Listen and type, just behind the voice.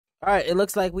All right, it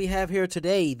looks like we have here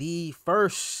today the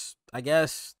first, I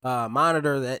guess,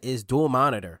 monitor that is dual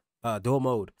monitor, dual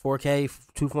mode, 4K,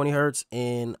 240 hertz,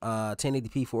 and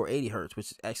 1080p 480 hertz,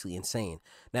 which is actually insane.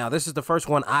 Now, this is the first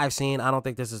one I've seen. I don't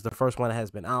think this is the first one that has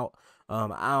been out.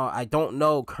 I don't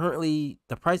know currently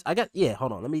the price.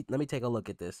 Hold on. Let me take a look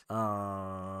at this.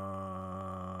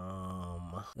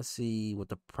 Let's see what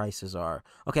the prices are.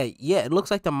 Okay, yeah, it looks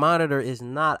like the monitor is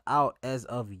not out as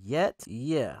of yet.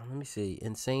 Yeah, let me see.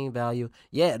 Insane value.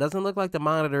 Yeah, it doesn't look like the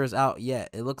monitor is out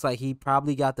yet. It looks like he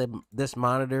probably got this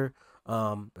monitor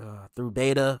through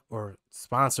beta or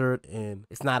sponsored, and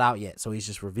it's not out yet, so he's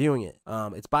just reviewing it.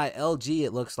 It's by LG,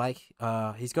 it looks like.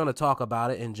 He's going to talk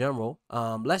about it in general.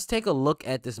 Let's take a look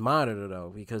at this monitor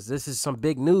though, because this is some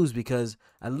big news, because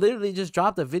I literally just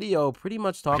dropped a video pretty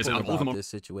much talking about this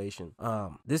situation.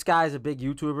 This guy is a big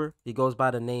YouTuber. He goes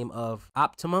by the name of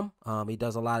Optimum. He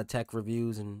does a lot of tech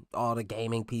reviews and all the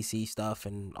gaming PC stuff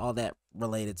and all that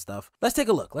related stuff. Let's take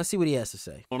a look. Let's see what he has to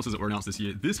say. Monitors that were announced this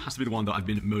year, this has to be the one that I've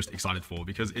been most excited for,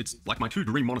 because it's like my two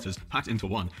dream monitors packed into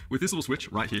one. With this little switch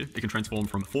right here, it can transform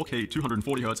from 4K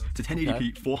 240 Hz to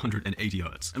 1080p 480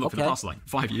 Hz. And look, for the past like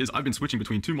 5 years, I've been switching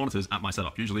between two monitors at my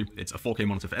setup. Usually it's a 4K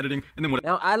monitor for editing, and then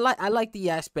now I like the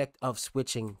aspect of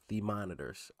switching the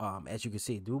monitors. As you can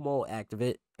see, dual mode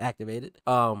activated.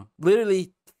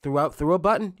 Literally through a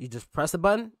button, you just press the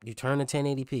button, you turn to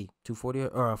 1080p 240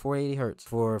 or 480 hertz.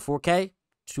 For 4K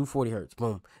 240 hertz.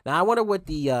 Boom. Now I wonder what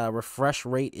the refresh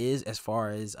rate is as far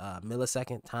as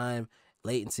millisecond time,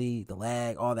 latency, the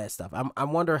lag, all that stuff. I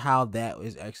wonder how that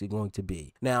is actually going to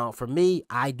be. Now for me,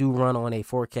 I do run on a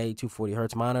 4K 240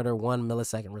 hertz monitor, 1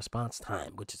 millisecond response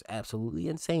time, which is absolutely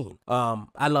insane.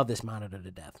 I love this monitor to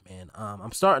death, man.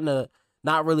 I'm starting to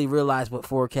not really realize what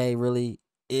 4K really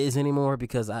is anymore,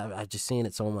 because I've just seen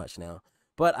it so much now.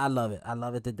 But I love it. I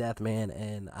love it to death, man,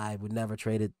 and I would never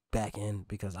trade it back in,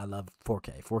 because I love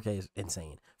 4K. 4K is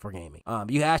insane for gaming.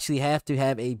 You actually have to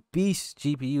have a beast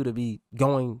GPU to be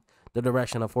going the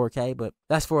direction of 4K, but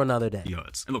that's for another day.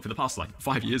 And look, for the past like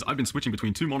 5 years, I've been switching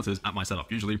between two monitors at my setup.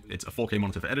 Usually it's a 4K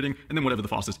monitor for editing, and then whatever the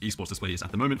fastest esports display is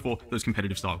at the moment for those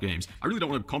competitive style games. I really don't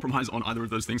want to compromise on either of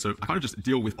those things, so I kind of just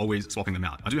deal with always swapping them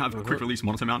out. I do have a quick release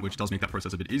monitor mount, which does make that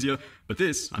process a bit easier, but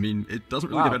this, I mean, it doesn't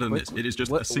really get better than this. It is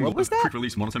just a single quick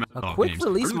release monitor mount. A quick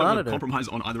release monitor. I really don't want to compromise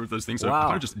on either of those things, so I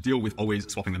kind of just deal with always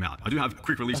swapping them out. I do have a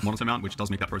quick release monitor mount, which does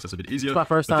make that process a bit easier. It's my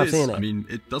first time seeing it. I mean,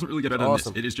 it doesn't really get better than this.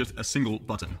 It is just a single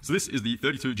button. So this is the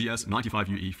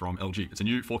 32GS95UE from LG. It's a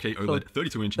new 4K OLED,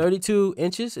 32 inches. 32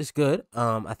 inches is good.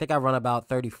 I think I run about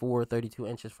 32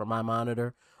 inches for my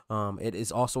monitor. It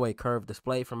is also a curved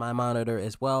display for my monitor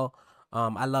as well.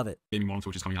 I love it. Gaming monitor,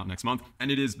 which is coming out next month, and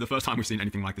it is the first time we've seen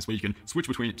anything like this where you can switch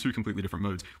between two completely different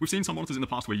modes. We've seen some monitors in the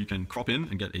past where you can crop in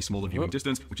and get a smaller viewing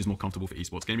distance, which is more comfortable for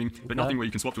esports gaming, but nothing where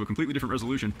you can swap to a completely different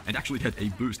resolution and actually get a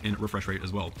boost in refresh rate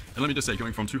as well. And let me just say,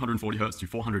 going from 240 Hz to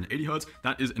 480 Hz,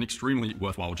 that is an extremely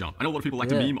worthwhile jump. I know a lot of people like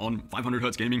to meme on 500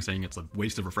 Hz gaming, saying it's a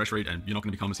waste of refresh rate and you're not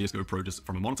going to become a CSGO pro just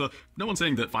from a monitor. No one's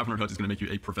saying that 500 Hz is going to make you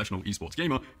a professional esports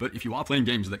gamer, but if you are playing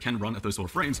games that can run at those sort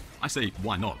of frames, I say,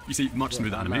 why not? You see much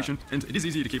smoother animation, and it is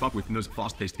easier to keep up with in those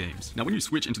fast-paced games. Now, when you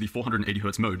switch into the 480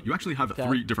 Hz mode, you actually have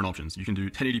three different options. You can do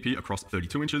 1080p across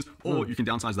 32 inches, or you can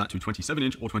downsize that to 27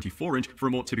 inch or 24 inch for a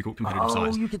more typical competitive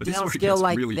size. You can downscale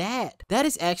like that. That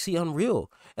is actually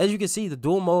unreal. As you can see, the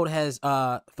dual mode has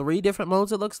 3 different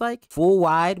modes, it looks like. Full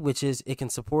wide, which is it can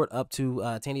support up to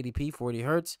 1080p 40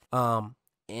 hertz.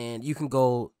 And you can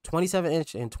go 27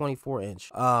 inch and 24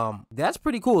 inch. That's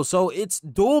pretty cool. So it's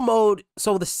dual mode.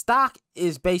 So the stock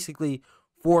is basically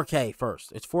 4K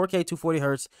first. It's 4K 240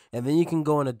 hertz, and then you can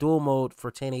go in a dual mode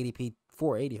for 1080p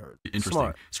 480 hertz. Interesting.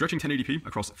 Smart. Stretching 1080p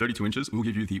across 32 inches will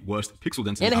give you the worst pixel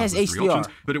density and it has HDR,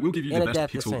 options, but it will give you the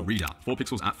best pixel readout. 4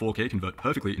 pixels at 4K convert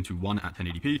perfectly into 1 at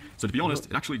 1080p, so to be honest,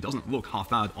 it actually doesn't look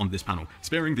half bad on this panel.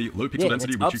 Sparing the low pixel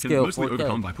density, which you can mostly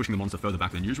overcome by pushing the monitor further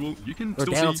back than usual, you can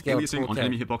still see aliasing on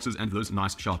enemy hitboxes and those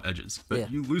nice sharp edges.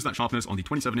 But you lose that sharpness on the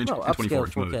 27 inch and 24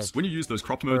 inch modes. When you use those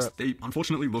cropped modes, they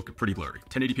unfortunately look pretty blurry.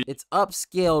 1080p. It's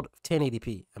upscaled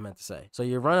 1080p, I meant to say. So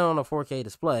you're running on a 4K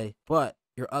display, but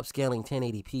you're upscaling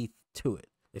 1080p to it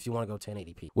if you want to go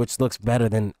 1080p, which looks better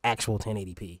than actual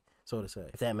 1080p, so to say,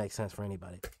 if that makes sense for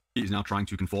anybody. Is now trying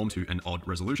to conform to an odd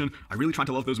resolution. I really try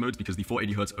to love those modes because the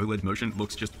 480Hz OLED motion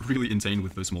looks just really insane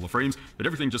with those smaller frames, but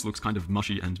everything just looks kind of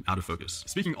mushy and out of focus.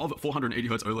 Speaking of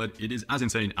 480Hz OLED, it is as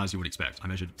insane as you would expect. I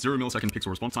measured 0 millisecond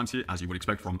pixel response times here, as you would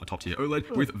expect from a top tier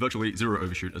OLED, with virtually 0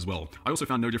 overshoot as well. I also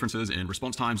found no differences in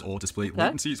response times or display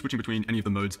latency switching between any of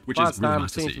the modes, which is really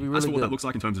nice to see. As for what that looks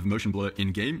like in terms of motion blur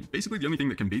in-game, basically the only thing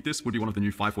that can beat this would be one of the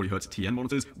new 540Hz TN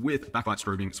monitors with backlight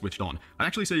strobing switched on. I'd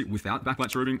actually say without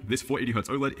backlight strobing, this 480Hz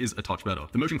OLED is a touch better.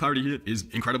 The motion clarity here is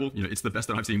incredible. You know, it's the best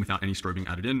that I've seen without any strobing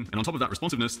added in. And on top of that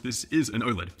responsiveness, this is an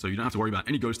OLED, so you don't have to worry about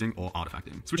any ghosting or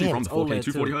artifacting. Switching from the 4K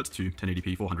 240Hz to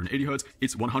 1080p 480Hz,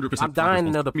 it's 100%. I'm dying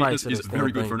to know the price. This is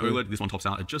very good for an OLED. This one tops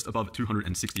out at just above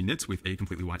 260 nits with a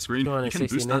completely white screen. You can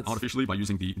boost that artificially by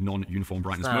using the non-uniform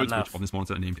brightness modes, which on this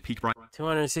monitor are named peak bright.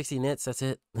 260 nits, that's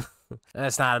it.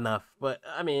 That's not enough, but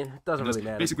I mean, it doesn't really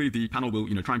matter. Basically, the panel will,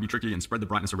 you know, try and be tricky and spread the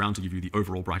brightness around to give you the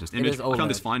overall brightest image. I found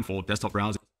this fine for desktop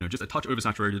browsing. You know, just a touch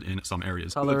oversaturated in some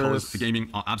areas. The colors for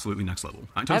gaming are absolutely next level.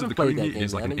 In terms of the coding here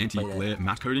is like an anti-glare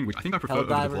matte coding, which I think I prefer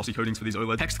over the glossy coatings for these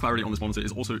OLED. Text clarity on this monitor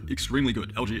is also extremely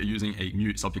good. LG are using a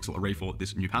new subpixel array for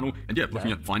this new panel, and yeah,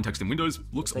 looking at fine text in Windows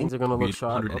looks things are going to look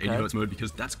sharp. 180 Hz mode,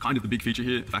 because that's kind of the big feature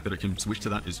here. The fact that it can switch to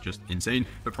that is just insane.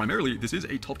 But primarily, this is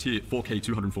a top-tier 4K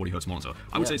 240 Hz monitor.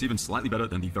 I would say it's even slightly better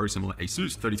than the very similar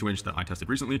ASUS 32-inch that I tested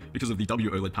recently because of the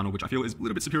WOLED panel, which I feel is a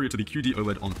little bit superior to the QD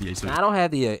OLED on the ASUS. Now, I don't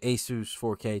have the ASUS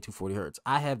 4K 240 Hz.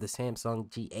 I have the Samsung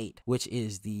G8, which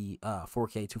is the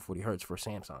 4K 240 Hz for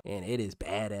Samsung, and it is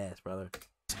badass, brother.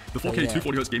 The 4K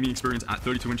 240Hz gaming experience at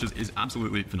 32 inches is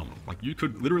absolutely phenomenal. Like, you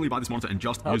could literally buy this monitor and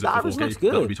just use it for 4K.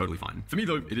 That would be totally fine. For me,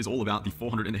 though, it is all about the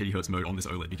 480Hz mode on this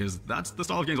OLED, because that's the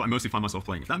style of games I mostly find myself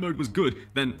playing. If that mode was good,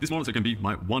 then this monitor can be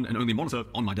my one and only monitor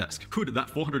on my desk. Could that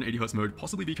 480Hz mode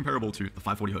possibly be comparable to the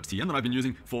 540Hz TN that I've been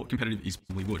using for competitive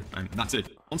esports? Would. And that's it.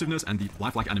 Responsiveness and the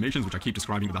lifelike animations, which I keep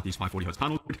describing about these 540Hz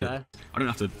panels. I don't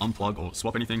have to unplug or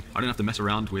swap anything. I don't have to mess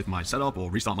around with my setup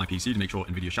or restart my PC to make sure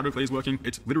NVIDIA Shadow Play is working.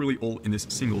 It's literally all in this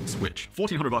single switch.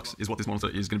 $1,400 is what this monitor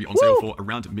is going to be on sale for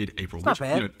around mid-April, which, you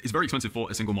know, is very expensive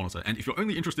for a single monitor. And if you're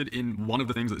only interested in one of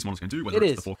the things that this monitor can do, whether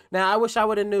it's the Now, I wish I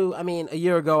would have knew. I mean, a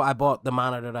year ago, I bought the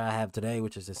monitor that I have today,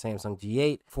 which is the Samsung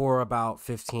G8, for about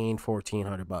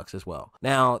 $1,400 as well.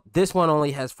 Now, this one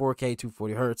only has 4K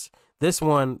 240 Hz. This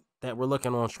one that we're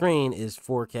looking on screen is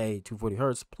 4K 240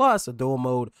 Hz plus a dual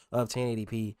mode of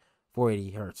 1080p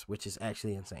 480 Hz, which is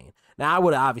actually insane. Now, I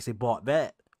would have obviously bought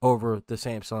that over the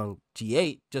Samsung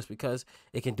G8 just because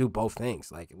it can do both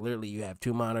things. Like, literally, you have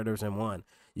two monitors in one.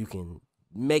 You can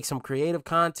make some creative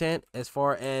content as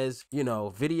far as, you know,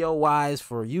 video wise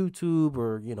for YouTube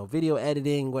or, you know, video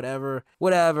editing, whatever,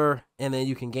 and then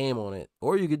you can game on it,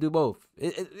 or you could do both.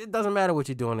 It doesn't matter what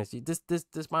you're doing.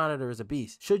 This monitor is a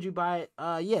beast. Should you buy it?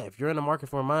 Yeah, if you're in the market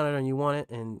for a monitor and you want it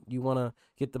and you want to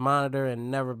get the monitor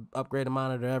and never upgrade a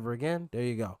monitor ever again, there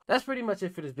you go. That's pretty much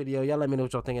it for this video. Y'all let me know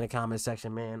what y'all think in the comment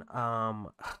section, man.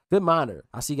 Good monitor.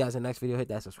 I'll see you guys in the next video. Hit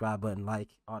that subscribe button, like,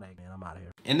 all that, man. I'm out of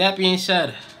here. And that being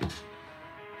said,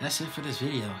 that's it for this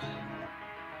video.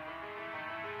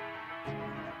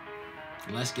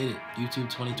 Let's get it. YouTube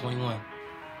 2021.